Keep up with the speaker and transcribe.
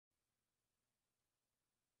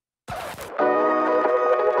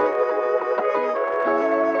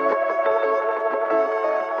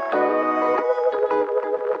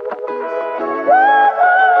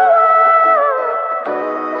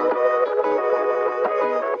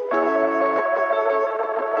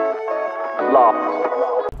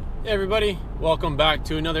Hey everybody, welcome back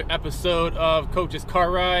to another episode of Coach's Car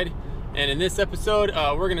Ride. And in this episode,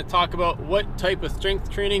 we're going to talk about what type of strength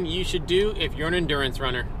training you should do if you're an endurance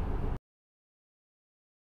runner.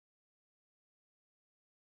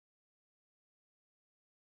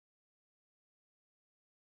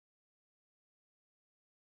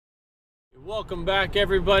 Welcome back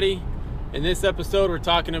everybody. In this episode, we're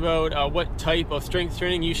talking about what type of strength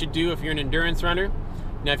training you should do if you're an endurance runner.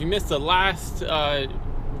 Now, if you missed the last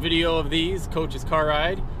video of these, Coach's Car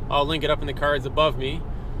Ride, I'll link it up in the cards above me.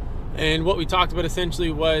 And what we talked about essentially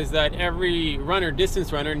was that every runner,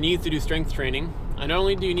 distance runner, needs to do strength training. And not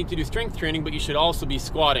only do you need to do strength training, but you should also be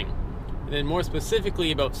squatting. And then more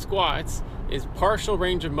specifically about squats, is partial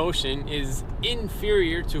range of motion is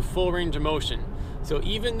inferior to full range of motion. So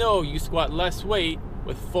even though you squat less weight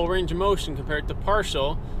with full range of motion compared to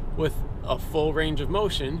partial with a full range of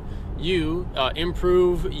motion, you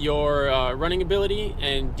improve your running ability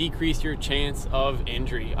and decrease your chance of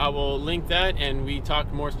injury. I will link that, and we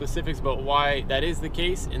talked more specifics about why that is the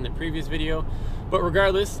case in the previous video. But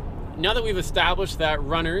regardless, now that we've established that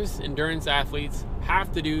runners, endurance athletes,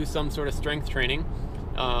 have to do some sort of strength training,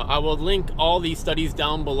 I will link all these studies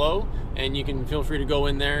down below, and you can feel free to go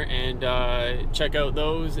in there and check out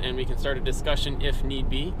those, and we can start a discussion if need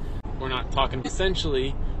be. We're not talking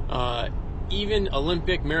essentially even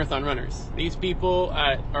Olympic marathon runners. These people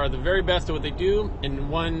are the very best at what they do in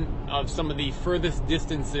one of some of the furthest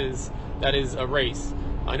distances that is a race.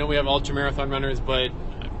 I know we have ultra marathon runners, but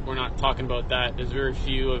we're not talking about that. There's very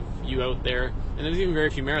few of you out there, and there's even very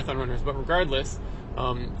few marathon runners. But regardless,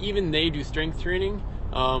 even they do strength training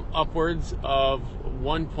upwards of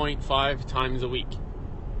 1.5 times a week.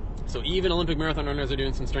 So even Olympic marathon runners are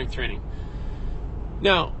doing some strength training.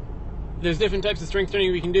 Now, there's different types of strength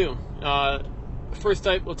training we can do. First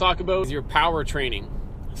type we'll talk about is your power training.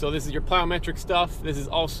 So this is your plyometric stuff. This is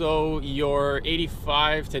also your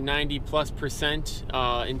 85 to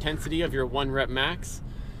 90+% intensity of your 1 rep max.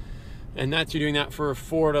 And that's you're doing that for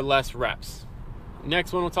 4 to less reps.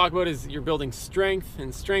 Next one we'll talk about is you're building strength.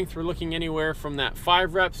 And strength, we're looking anywhere from that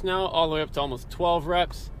 5 reps now all the way up to almost 12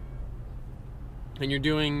 reps. And you're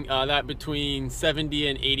doing that between 70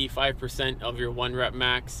 and 85% of your 1 rep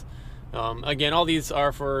max. Again, all these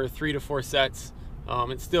are for 3 to 4 sets.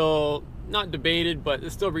 It's still not debated, but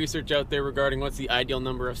there's still research out there regarding what's the ideal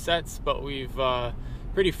number of sets, but we've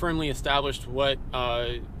pretty firmly established what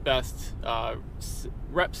best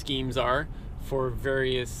rep schemes are for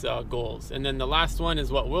various goals. And then the last one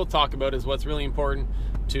is what we'll talk about, is what's really important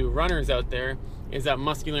to runners out there, is that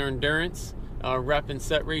muscular endurance rep and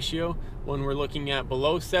set ratio when we're looking at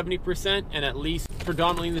below 70% and at least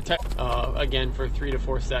predominantly in the tech, again, for 3 to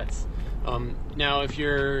 4 sets. Now, if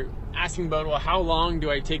you're asking about, well, how long do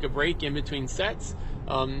I take a break in between sets?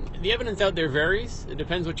 The evidence out there varies. It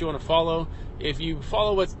depends what you want to follow. If you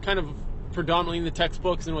follow what's kind of predominantly in the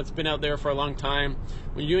textbooks and what's been out there for a long time,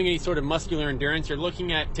 when you're doing any sort of muscular endurance, you're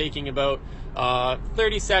looking at taking about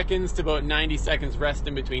 30 seconds to about 90 seconds rest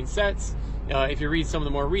in between sets. If you read some of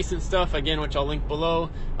the more recent stuff, again, which I'll link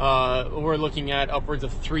below, we're looking at upwards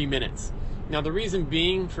of 3 minutes. Now, the reason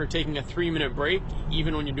being for taking a 3-minute break,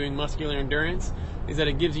 even when you're doing muscular endurance, is that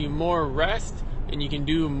it gives you more rest and you can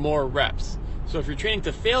do more reps. So if you're training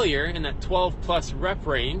to failure in that 12+ rep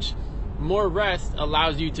range, more rest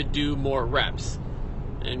allows you to do more reps.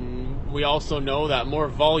 And we also know that more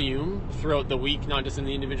volume throughout the week, not just in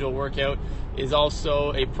the individual workout, is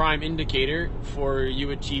also a prime indicator for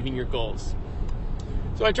you achieving your goals.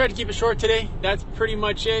 So I tried to keep it short today. That's pretty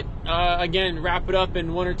much it. Again, wrap it up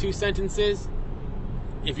in 1 or 2 sentences.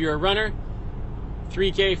 If you're a runner,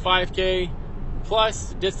 3K, 5K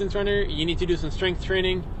plus distance runner, you need to do some strength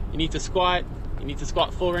training. You need to squat. You need to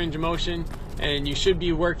squat full range of motion, and you should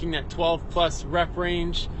be working that 12+ rep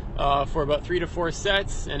range for about 3 to 4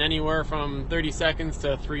 sets, and anywhere from 30 seconds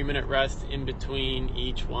to a 3-minute rest in between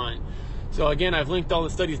each one. So again, I've linked all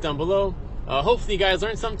the studies down below. Hopefully you guys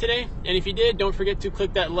learned something today, and if you did, don't forget to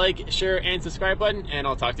click that like, share, and subscribe button, and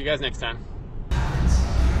I'll talk to you guys next time.